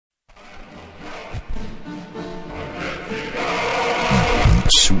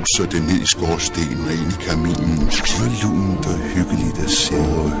suser det ned i skorstenen og ind i kaminen. Det er lunt og hyggeligt at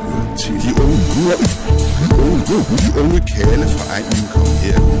sidde og høre til. De unge kale fra egnen kom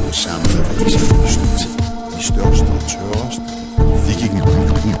her og samlede riser på slut. De største og tørreste. De gik med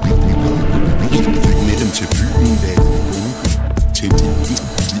dem til byen, lagde dem i bunke, tændte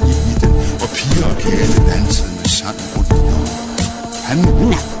i den, og piger og kale dansede med sang rundt i dem.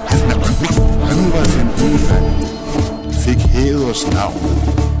 Han var den unge mand, fik hæders navn,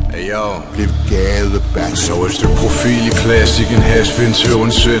 blev gadeband. Så et stykke profil i plastik, en haspin til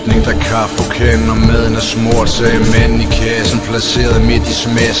undsætning, der kaffe på kanden og maden er smurt, sagde manden i kassen, placeret midt i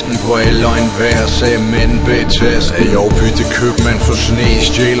smasken på alle og enhver, sagde manden bag tassen. Er jeg bytte købmand for sne,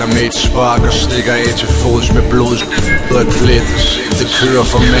 stjæler med et spark og stikker af til fods med blods og et plet. Det kører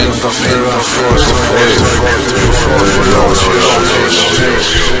for mand, der fører for os og for at få lov til at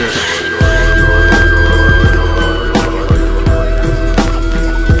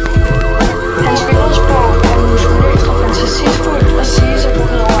fantasifuldt og sige sig på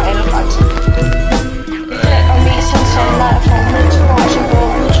over alle grænser. Det og mest hans salmer er formet til ord, som både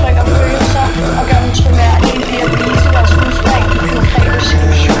udtrykker følelser og gør dem troværdige ved at vise deres udspring i konkrete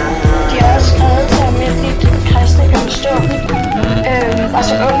situationer. De er også skrevet til almindeligt kristne gennemstående, og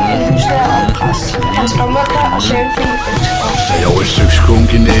så ung en huslærer og præst. Han slår munter og sjælfulde fællesskab. Jeg er et stykke skunk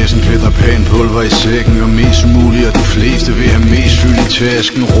i næsen, Peter Pan pulver i sækken og mest muligt, og de fleste vil have mest fyldt i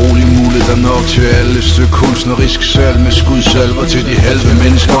tasken. Rolig muligt er nok til alle, et stykke kunstnerisk salg med skudsalver til de halve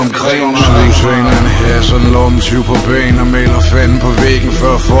mennesker omkring mig. Slingsvinger, en has og en lommetyv på banen og maler fanden på væggen,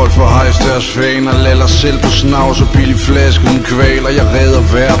 før folk får hejst deres faner. Laller selv på snavs og billig flaske uden kvaler. Jeg redder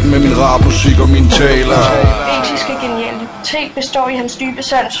verden med min rapmusik og mine taler. Etiske genialitet består i hans dybe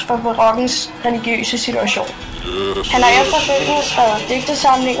sans for barokkens religiøse situation. Han har efterfølgende skrevet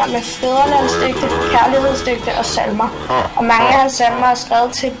digtesamlinger med fædrelandsdigte, kærlighedsdigte og salmer. Og mange af hans salmer er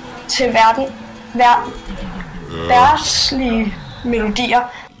skrevet til verslige melodier.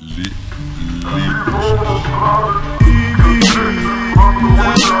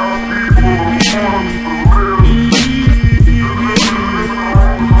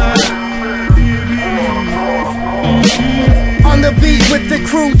 On the beat with the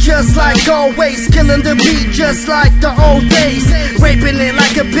crew just like always, killing the beat just like the old days, raping it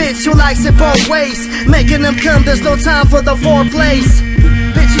like a bitch who likes it both ways, making them come, there's no time for the foreplays.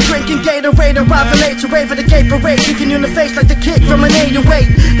 Bitch, you drinking Gatorade, arriving late to rave at the gay parade, kicking you in the face like the kick from an 808.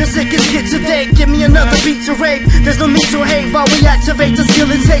 The sickest hit today, give me another beat to rape. There's no need to hate while we activate the skill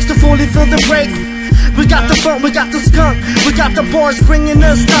it takes to fully fill the break. We got the funk, we got the skunk, we got the bars bringing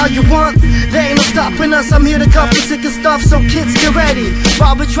us style you want. There ain't no stopping us, I'm here to cuff the sick and stuff, so kids get ready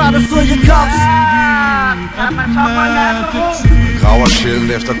while we try to fill your cups. Graver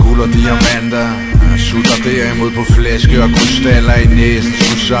sjældent efter guld og diamanter, sutter derimod på flaske og krystaller i næsen.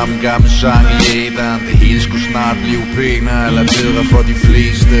 Skulle sammen gammel sang i æderen, det hele skulle snart blive pænere eller bedre for de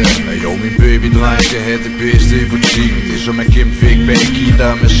fleste. Jo, min babydreng skal have det bedste i butikken. Det som er gemt væk bag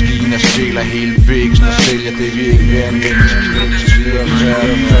guitar og maskiner, stjæler hele bæksen og sælger det vi ikke vil anvende.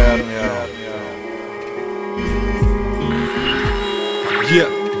 Yeah.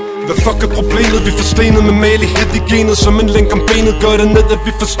 Hvad fuck er problemet? Vi forstenet med malighed i genet. Som en lænk om benet gør det ned, at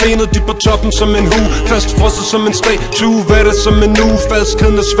vi forstenet. De på toppen som en hue, fast frosset som en statue. Hvad er det som en uge?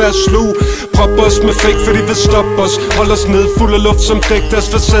 Falskheden er svær at sluge. Prop os med fake, for de vil stoppe os. Hold os ned, fuld af luft som dæk. Deres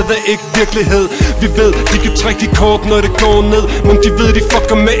facade er ikke virkelighed. Vi ved, de kan trække de kort, når det går ned. Men de ved, de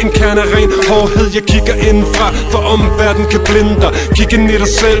fucker med en kerne af ren hårdhed. Jeg kigger indenfra, for omverden kan blinde dig. Kig ind i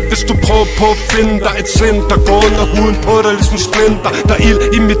dig selv, hvis du prøver på at finde dig. Et sind, der går under huden på dig, ligesom splinter. Der er ild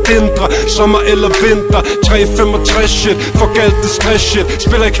i mit indre, sommer eller vinter. 365 shit, fuck alt det stress shit.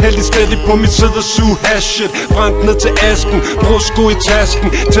 Spiller ikke heldig stadig på mit sæde og suge hash shit. Brændt ned til asken, brug sko i tasken.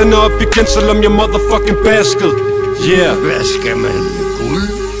 Tænder op igen, selvom jeg motherfucking basket. Yeah. Hvad skal man med guld,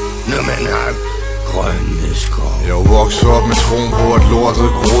 når man har grønne skov? Jeg er vokset op med troen på, at lortet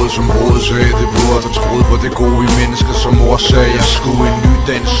groede som hovedet sagde det burde. Og troede på det gode i mennesker, som mor sagde jeg skulle. En ny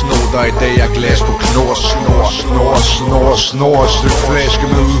dans snor, der i dag er glas på knor. Snor, et stykke flaske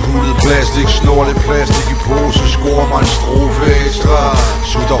med udhulet plastik. Snor lidt plastik i pose, scorer mig en strofe ekstra.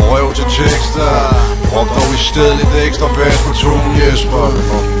 Sutter røv til tekster. Prop dog i stedet lidt ekstra bas på tonen, Jesper.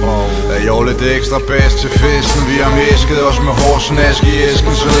 Der er lidt ekstra bas til festen. Vi har mæsket os med hård snask i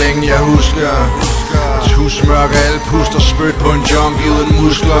æsken, så længe jeg husker. Tusmørk, alle puster spyt på en junkie uden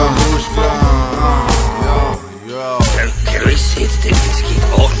muskler. Kan du ikke sætte den kasket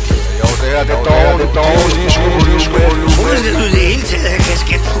ordentligt? Jo, det er det dårligt. Hvorfor skal du det hele taget have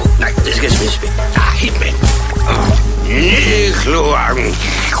kasket på? Nej, det skal smides med. Der er helt med. Ned i kloakken.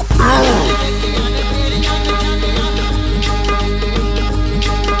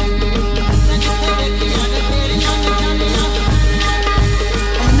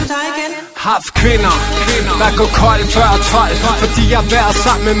 haft kvinder, der går kold før 12, fordi jeg har været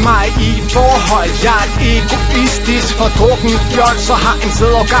sammen med mig i et forhold. Jeg er egoistisk fordrukken fjold, så har en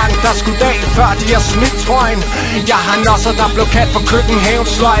sædorgang, der skulle dag før de har smidt trøjen. Jeg har nosser, der blev kaldt for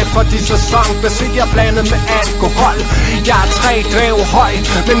køkkenhavens løg, for de sæsonbaseret blandet med alkohol. Jeg er 3 drev høj,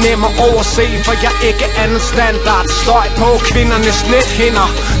 men nem at overse, for jeg er ikke andet standard. Støj på kvindernes nethinder,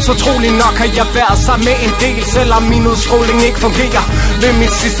 så trolig nok har jeg været sammen med en del, selvom min udstråling ikke fungerer. Ved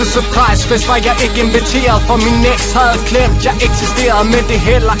mit sidste surprisefest var jeg ikke inviteret, for min ex havde glemt, jeg eksisterede. Men det er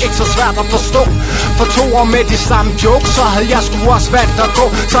heller ikke så svært at forstå, for 2 år med de samme jokes, så havde jeg sgu også valgt at gå.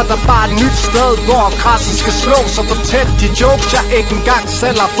 Så er der bare et nyt sted, hvor græsset skal slå. Så fortæl de jokes, jeg ikke engang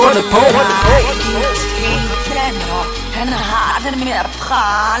selv har fundet på. Han har det med at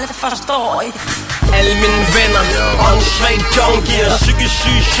prale, det forstår I. Alle mine venner, åndssvagt junkier, psykisk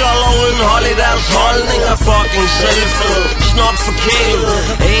syge sjoller uden hold i deres holdninger. Fucking selvfed, snot forkælet.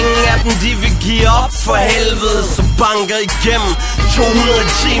 Ingen af dem de vil give op for helvede, så banker igennem 200 i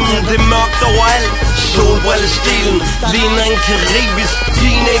timen. Det er mørkt overalt, solbrillestilen ligner en karibisk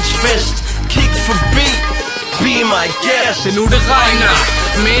teenagefest. Kig forbi, be my guest. Det nu det regner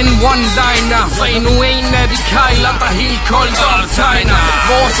med en one-liner, for endnu en af de kejler, der helt koldt optegner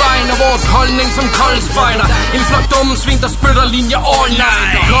vores egen og vores holdning som koldspejler. En flok dumme svin, der spytter linjer all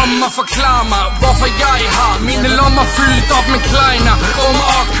night. Kom og forklar mig, hvorfor jeg har mine lommer fyldt op med kleiner,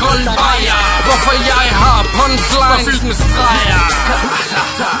 og kold bajer. Hvorfor jeg har punchline fyldt med streger.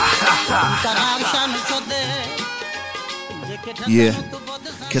 Yeah,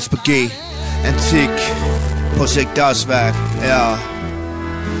 Kazpa G, Antik, projektørsværk, ja.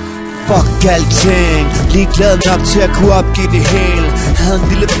 Fuck alting, ligeglad nok til at kunne opgive det hele. Havde en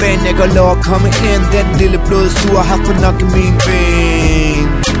lille bane, jeg går lov at komme ind. Den lille blodstuer har fået nok i min ben.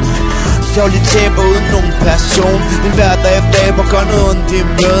 Sjovligt taber uden nogen person. En hverdag af daber gør noget ondt i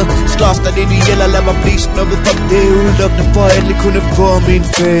møde. Slås der det de eller lad mig blive snuppet. For det er udelukkende for at endelig kunne få min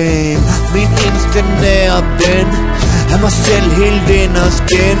fame. Min eneste nære ven af mig selv helt ind og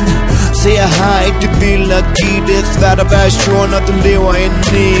skin. Så jeg har ikke det vildt at give. Det er svært at være sure, når du lever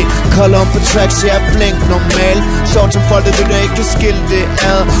indeni. Call on på tracks, jeg er blink normal. Sjovt som folk, du ikke kan skille det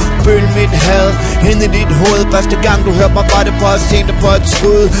ad. Føl mit had hen i dit hoved. Første gang du hørte mig, var det på at se dig på et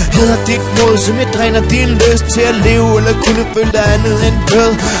skud. Hedder dit mod, som jeg dræner din lyst til at leve. Eller kunne føle dig andet end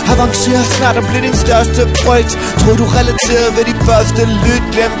død. Avancerer snart og bliver din største frygt. Tror du relaterer ved de første lyt.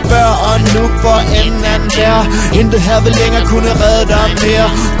 Glem før og nu for enden af nær. Intet her vil længere kunne redde dig mere.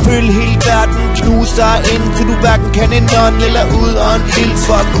 Føl hele verden knuse dig ind, til du hverken kan en ånd eller ud og en ild.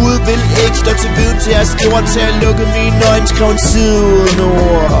 For Gud vil ikke stå til vid til at skrive til at lukke mine øjne. Skriv en side uden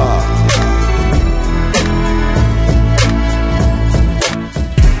ord.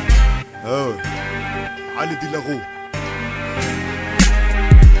 Allez, dis la roue.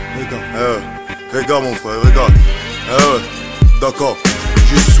 Regarde. Regarde mon frère, regarde. D'accord.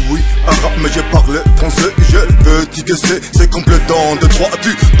 Je suis arabe mais j'ai parlé français. Je veux t'y c'est complètement de 3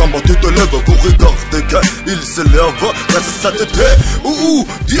 tu t'en bas tu te lèves pour regarder qu'il s'élève grâce à sa tête. Ouh,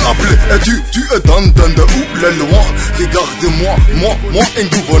 diable, et tu es dans de où les loin. Regardez-moi, moi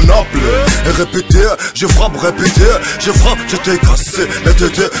ingouvernable. Et répétez, je frappe, répétez, je frappe, je t'ai cassé la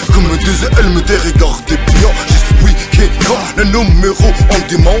tête. Comme me disait, elle me dit, regardez bien. Je suis King, le numéro, on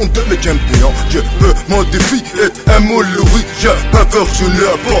demande le champion. Je peux modifier et émouler, oui, je peux faire sur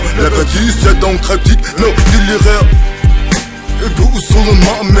pas les petits, c'est donc critique, le délire. Ego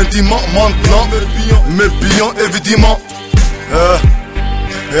seulement, mais dis-moi maintenant, mais bien évidemment.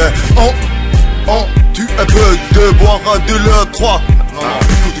 Tu es peu de boire à de le 3.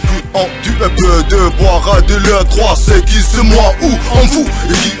 Tu es peu de boire à de le 3. C'est qui c'est moi ou on fout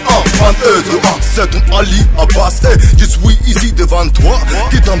et qui a un de 1. C'est ton Ali Abbas et je suis ici devant toi.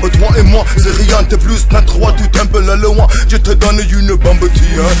 Qui tombe toi et moi, c'est rien de plus d'un 3. Tu t'aimes le loin, je te donne une bombe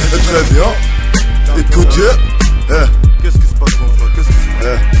tiens. Très bien. Écoutez, qu'est-ce qui se passe mon frère? Qu'est-ce qui se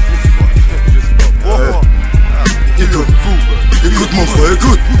passe? Écoute mon frère,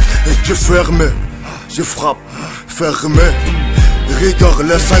 écoute. Je ferme, je frappe, fermé. Regarde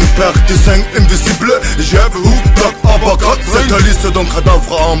les 5 paires de 5 invisibles. J'avoue, tac, abacat. Cette liste d'un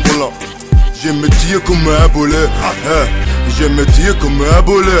cadavre ambulant. Je me tire comme un boulet. Je me tire comme un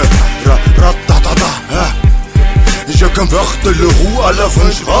boulet. Ratatata. Je converte le roux à la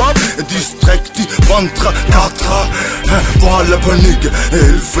French-rap. Distracti, ventre, 4. Pas la panique,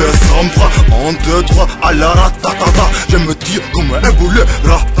 il fait sombre. 1, 2, 3, à la ratatata. Je me tire comme un boulet,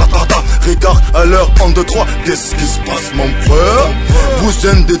 ratatata. Regarde à l'heure, 1, 2, 3. Qu'est-ce qui se passe mon frère? Vous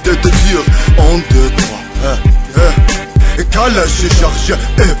êtes de tir, 1, 2, 3. calage chargé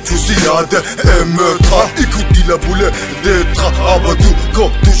et fusillade et meurtre. Écoute la boule des draps, Abadou,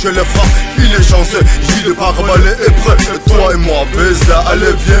 quand touche les frappes, il est chanceux, il est par-balé et prêt. Toi et moi, baise là,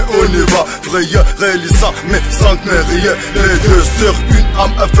 allez viens, on y va. Frayeur, réalisant, mais sans mérier. Les deux sur une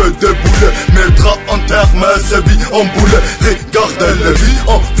âme, un feu de boulet. Mes draps en terre, mais c'est vie en boulet. Regarde les vies,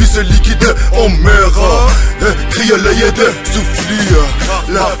 en fils liquide, on meurt. Crier les aides, souffler.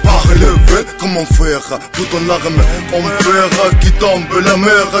 Là, par le vent, comment faire? Tout en arme, on perd. Qui tombe, la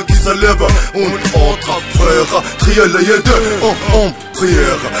mer qui se lève. On entre frère, trier les aides, on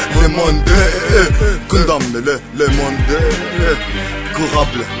prière. Les mondes, condamne les mondes.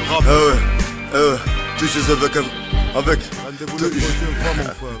 Courable, tu sais avec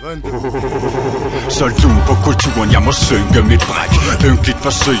Så lun på kulturen, jeg må synke mit bræk. Ynkeligt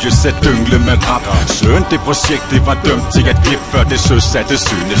forsøge at dyngle med rap. Søn, det projekt, det var dømt til at glippe, før det søsatte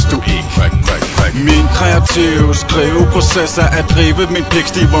synes du ikke. Min kreative skriveproces er at drive min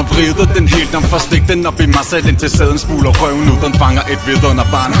pikstiv og vride den helt om forstik den op i mig selv indtil sæden smuler røven ud. Den fanger et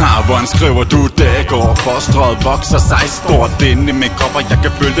vidunderbarn har, hvor han skriver du det går. Forstrøget vokser sig stort inde i min krop, og jeg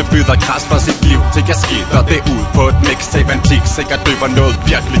kan føle det byder kras for sit liv til jeg skitter det ud på et mixtape. Antik sikkert døber noget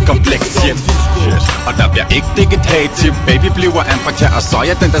virkelig komplekst shit. Og der bliver ikke digitativ. Baby bliver anbragt her, og så er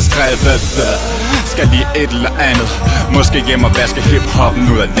jeg den der skrevet. Skal lige et eller andet. Måske hjem og vaske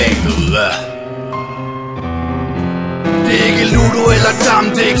hip-hoppen ud af vandet. Det er ikke ludo eller dam,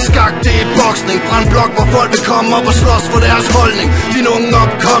 det er ikke skak, det er boksning. Fra en blok, hvor folk vil komme op og slås for deres holdning. Din unge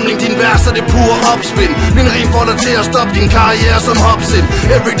opkomling, din vers er det pure opspin. Min rim får dig til at stoppe din karriere som hopsin.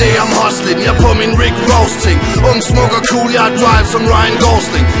 Everyday I'm hustling, jeg er på min Rick Ross ting. Ung, smuk og cool, jeg drive som Ryan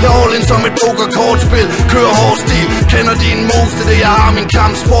Gosling. Jeg er all in som et pokerkortspil, kører hård stil. Kender dine moves til det, jeg har min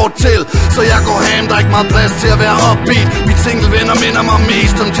kampsport til. Så jeg går ham, der er ikke meget plads til at være upbeat. Mit single venner minder mig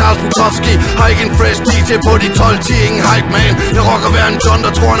mest om Charles Bukowski. Har ikke en fresh DJ på de 12-10, ingen hype man. Jeg rocker hver en John,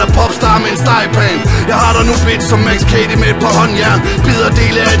 der tror han er popstar med en stegpan. Jeg har dig nu bitch som Max Katie med et par håndjern. Bider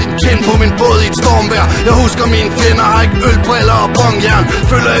dele af dit kind på min båd i et stormvejr. Jeg husker mine fjender, har ikke ølbriller og bongjern.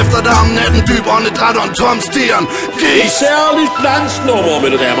 Følger efter dig om natten, dyb åndedræt og en tom stieren. Et særligt landsnummer,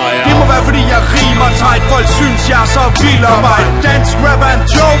 mine damer og herrer. Det må være fordi jeg rimer tight. Folk synes jeg er så vild af mig. Dansk rap er en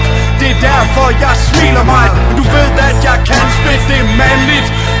joke, det er derfor jeg smiler mig. Men du ved at jeg kan spit, det er mandligt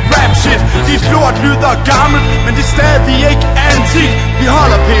rap shit. Dit lort lyder gammelt, men det er stadig ikke antik. Vi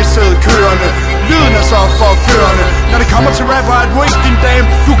holder pisset kørende, lyden er så forførende. Når det kommer til rap, er et wink din dame.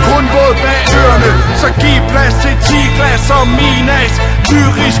 Du er kun våd bag ørerne. Så giv plads til 10 glas og min as.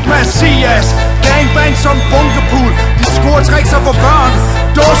 Lyrisk Mathies, gangbang som bunkepool. De score tricks for børn,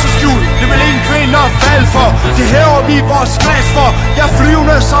 dåseskjul. Det vil ingen kvinder falde for. Det hæver vi vores glas for. Jeg er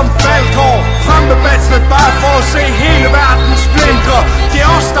flyvende som falkår. Frem med batsene bare for at se hele verden splindre. Det er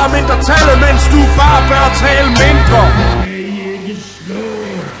os der er mindretallet, mens du bare bør tale mindre.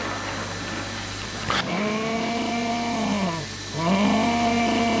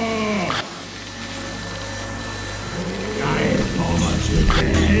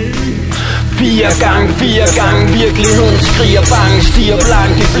 Fire gang, virkeligheden skriger bang. Stiger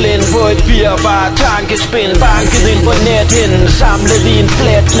blank i blind på et virvar tankespind. Banket ind på nethinden, samlet i en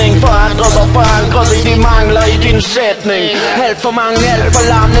flætning. Forandret og forankret i de mangler i din sætning. Alt for mange, alt for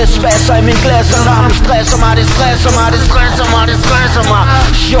larmende spasser i min glas og ramme. Stresser mig, det stresser mig, det stresser mig, det stresser mig.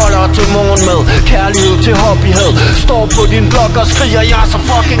 Sjoller til morgenmad, kærlighed til hobbyhed. Står på din blog og skriger, jeg er så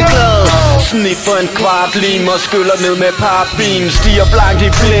fucking glad. Snit for en kvart lim og skyller ned med parapin. Stiger blank i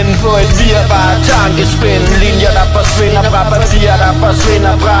blind på et virvar tankespind. Linjer der forsvinder fra papir, der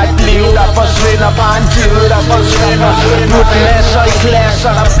forsvinder fra et liv, der forsvinder fra en tid, der forsvinder. Put masser i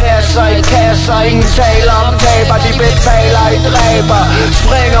klasser, der passer i kasser. Ingen taler om taber, de betaler i dræber.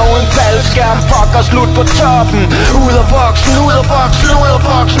 Springer uden faldskærm, fuck og slut på toppen. Ud af boksen, ud af boksen, ud af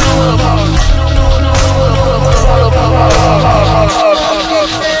boksen, ud af boksen.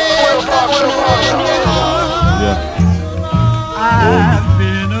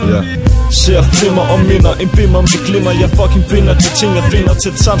 Ser flimmer og minder, en bimmer med glimmer. Jeg fucking binder de ting jeg finder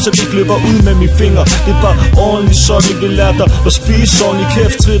tæt sammen, så vi glipper ud med mine fingre. Det er bare ordentligt, så vi vil lære dig at spise ordentligt.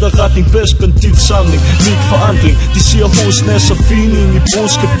 Kæft, trit og retning, bedst bandit samling. Lig forandring, de siger hosen er så fin. Ind i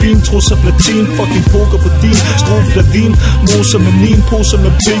brus kabin, trusser platin. Fucking poker på din, strof lavin. Moser med min, poser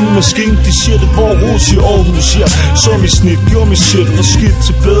med penge, maskine. De siger det hvor ros i Aarhus. Jeg så mit snit, gjorde mit shit for skidt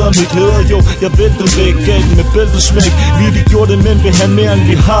til bedre. Mit hæder jo, jeg væltede væk, gav den med bæltesmæk. Vi gjorde det, men vil have mere end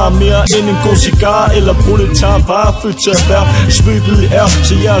vi har. Mere end en god cigar eller proletarvare. Født til at være svøbet i er,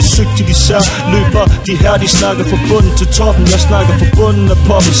 så jeg er søgt til især. Løber de her, de snakker fra bunden til toppen. Jeg snakker fra bunden af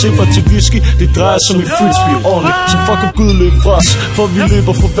poppen. Simper til whisky, det drejer som et fyldsby ordentligt. Så fuck og Gud løb fra os, for vi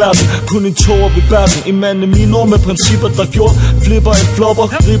løber fra verden. Kun en tårer ved verden. En mand af mine ord med principper, der gjorde flipper en flopper,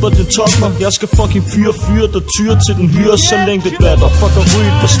 griber den topper. Jeg skal fucking fyre, der tyrer til den hyre, så længe det batter. Fuck og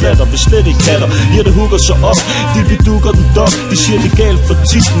ryge på slatter, vi slet ikke katter. Ja, det hugger så op, de bedukker den dog. De siger det galt for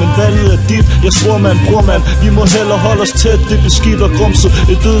tit, men valget er dit. Jeg svor man, bror man, vi må hellere holde os tæt. Det beskidt og grumset,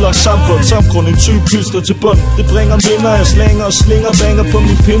 et ødelagt samfund. Samgrund, en type pylster til bund. Det bringer minder, jeg slænger og slinger banger på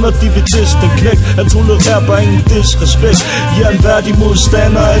mine pinder. De vil teste den knæk, at tolererer bare ingen disrespekt. Jeg er en værdig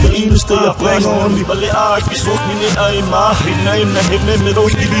modstander, er det eneste jeg bringer. Ornli, og lærer ikke, vi slår mine er i mar. Hinder ind af hævne med dog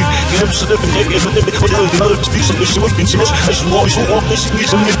i liv. Glem så det vil ikke, jeg vil ikke, og det er noget, vi spiser, hvis jeg vil finde os. Jeg slår i så det er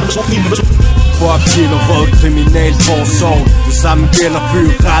ligesom lidt, men så fint, men så fuck til og rød kriminalforsorgen. Det samme gælder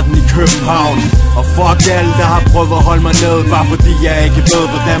byretten i København. Og fuck alle, der har prøvet at holde mig ned, bare fordi jeg ikke ved,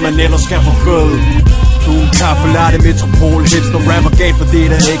 hvordan man ellers skal få fød. Du er en kaffe latte metropol, hipster rapper galt, fordi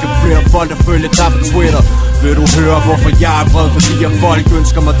der ikke er flere folk, der følger dig på Twitter. Vil du høre, hvorfor jeg er vred, fordi jeg folk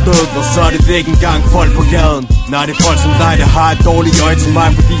ønsker mig død, og så er det ikke engang folk på gaden. Nej, det er folk som dig, der har et dårligt øje til mig,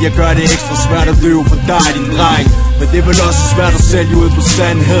 fordi jeg gør det ekstra svært at lyve for dig, din dreng. Men det er vel også svært at sælge ud på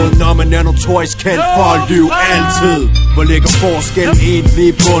sandheden, når man er notorisk kendt for at lyve altid. Hvor ligger forskellen egentlig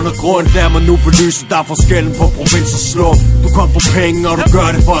i bund og grund? Der man nu belyser, der er forskellen på provins og slum. Du kom for penge, og du gør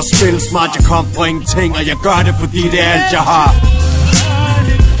det for at spille smart. Jeg kom for ingenting, og jeg gør det, fordi det er alt jeg har.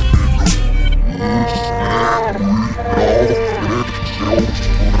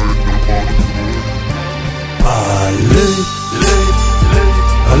 Bare løb,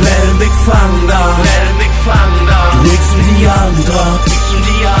 og lad dem ikke fange dig. Du er ikke som de andre.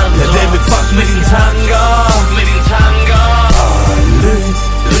 Lad dem ikke fuck med dine tanker. Bare løb,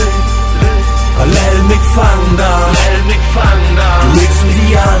 og lad dem ikke fange dig. Du er ikke som de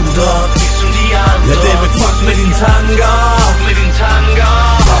andre. Lad dem ikke fuck med dine tanker.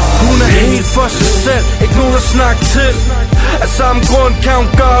 Hun er helt for sig selv, ikke nogen at snakke til. Af samme grund kan hun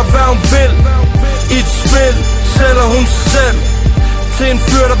gøre hvad hun vil. I et spil sælger hun sig selv til en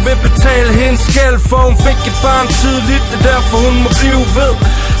fyr, der vil betale hendes gæld. For hun fik et barn tidligt, det er derfor hun må blive ved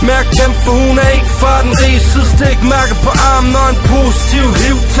med at kæmpe, for hun er ikke fra den rige sidestik. Mærke på armen og en positiv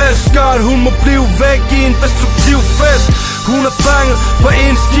HIV-test gør, at hun må blive væk i en destruktiv fest. Hun er fanget på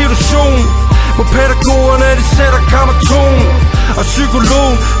institutionen, hvor pædagogerne de sætter kammertonen, og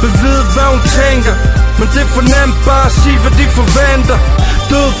psykologen vil vide hvad hun tænker. Men det er for nemt bare at sige hvad de forventer.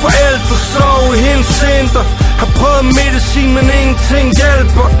 Døde forældre sov i hendes center. Har prøvet medicin, men ingenting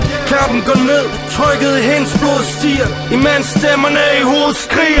hjælper. Klappen går ned, trykket i hendes blod stiger, imens stemmerne i hovedet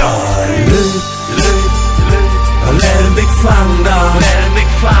skriger. Løb, og lad dem ikke fange dig.